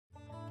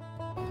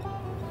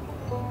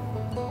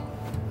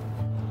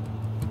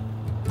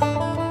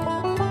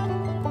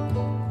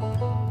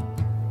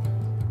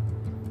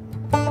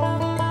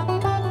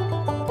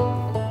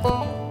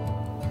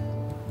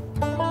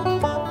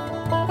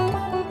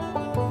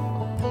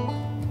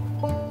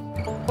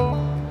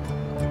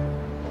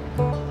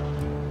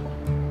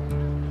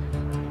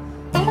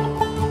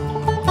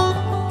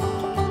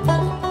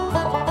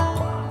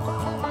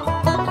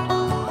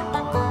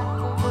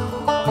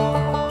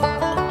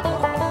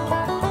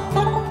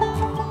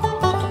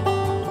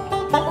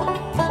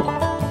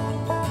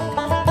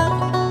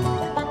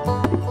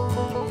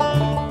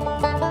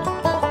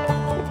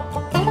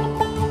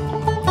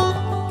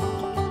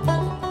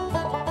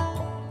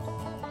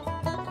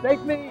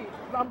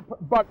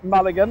truck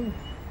Mulligan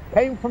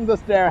came from the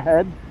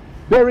stairhead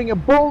bearing a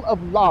bowl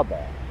of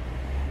lather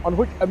on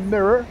which a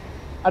mirror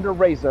and a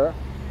razor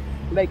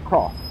lay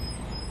crossed.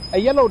 A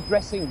yellow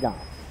dressing gown,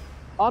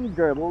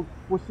 ungirdled,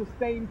 was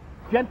sustained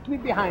gently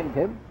behind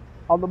him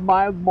on the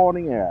mild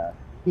morning air.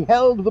 He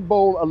held the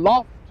bowl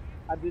aloft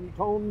and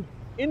intoned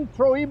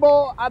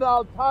Introibo ad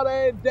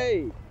altare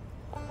Dei.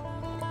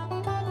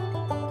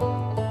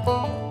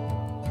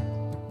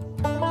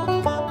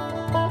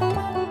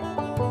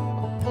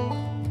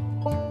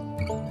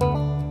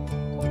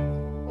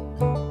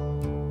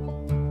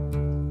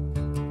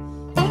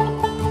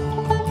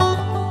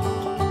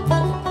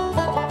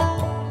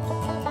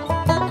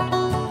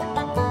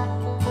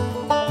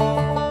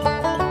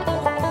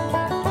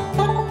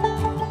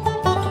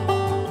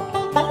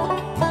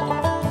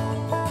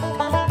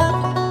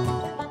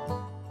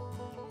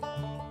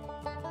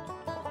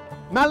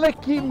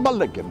 Malachy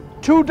Mulligan,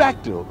 2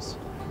 dactyls.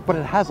 But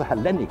it has a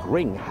Hellenic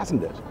ring,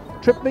 hasn't it?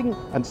 Tripping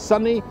and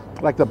sunny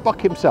like the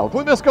buck himself.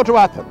 We must go to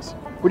Athens.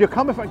 Will you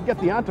come if I can get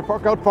the aunt to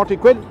fork out 40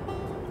 quid?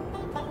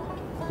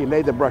 He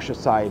laid the brush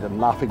aside and,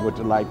 laughing with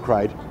delight,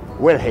 cried,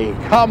 "Will he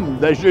come,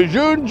 the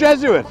jejune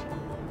Jesuit?"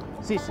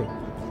 Ceasing,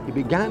 he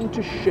began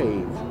to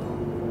shave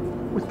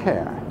with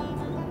care.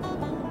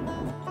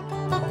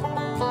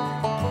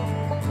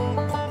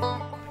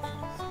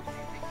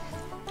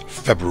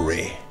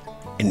 February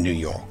in New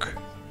York.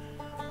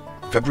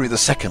 February the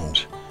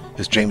 2nd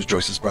is James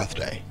Joyce's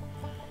birthday.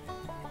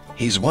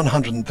 He's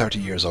 130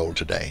 years old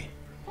today.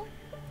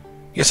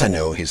 Yes, I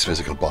know his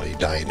physical body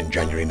died in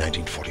January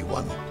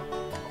 1941,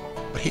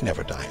 but he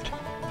never died.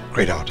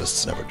 Great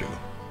artists never do.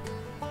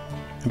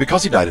 And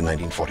because he died in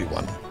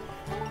 1941,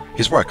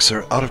 his works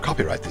are out of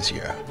copyright this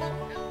year.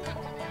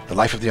 The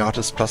life of the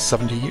artist plus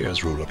 70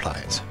 years rule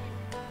applies.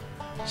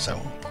 So,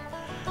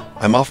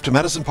 I'm off to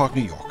Madison Park,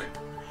 New York,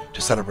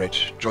 to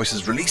celebrate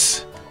Joyce's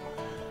release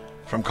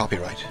from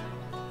copyright,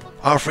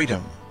 our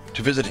freedom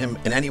to visit him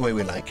in any way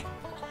we like,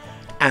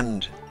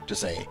 and to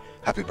say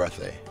happy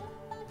birthday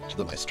to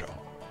the maestro.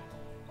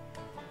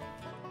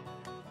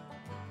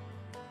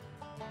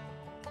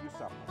 You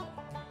suffer.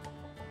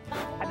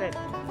 And then,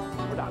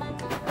 we're done.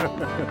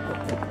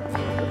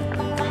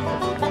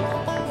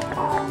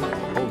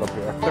 Hold up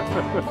here.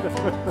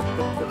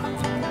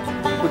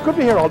 We could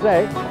be here all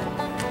day.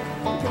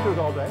 We could do it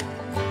all day.